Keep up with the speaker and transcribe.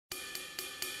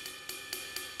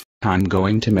I'm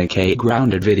going to make a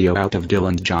grounded video out of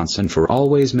Dylan Johnson for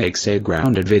always makes a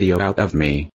grounded video out of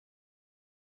me.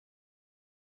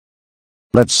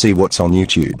 Let's see what's on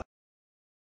YouTube.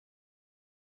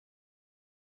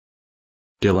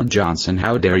 Dylan Johnson,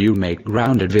 how dare you make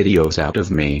grounded videos out of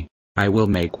me? I will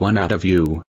make one out of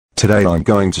you. Today I'm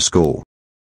going to school.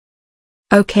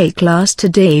 Okay class,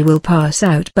 today we'll pass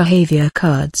out behavior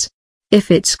cards.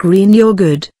 If it's green you're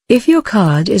good, if your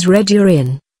card is red you're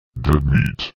in. Dead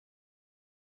meat.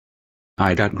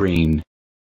 I got green.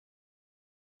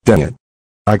 Dang it.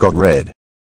 I got red.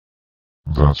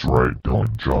 That's right,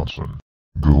 Dylan Johnson.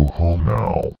 Go home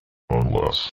now.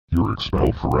 Unless you're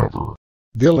expelled forever.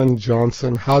 Dylan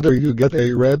Johnson, how dare you get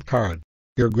a red card?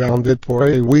 You're grounded for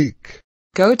a week.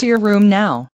 Go to your room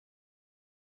now.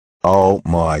 Oh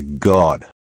my god.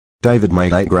 David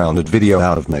made a grounded video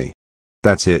out of me.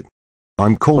 That's it.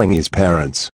 I'm calling his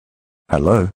parents.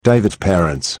 Hello, David's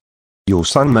parents. Your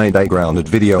son made a grounded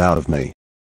video out of me.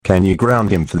 Can you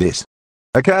ground him for this?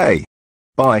 Okay.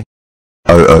 Bye.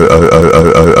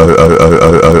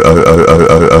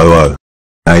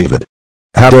 David.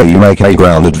 How dare you make a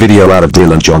grounded video out of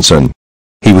Dylan Johnson?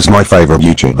 He was my favorite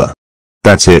YouTuber.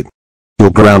 That's it.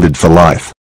 You're grounded for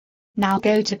life. Now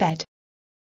go to bed.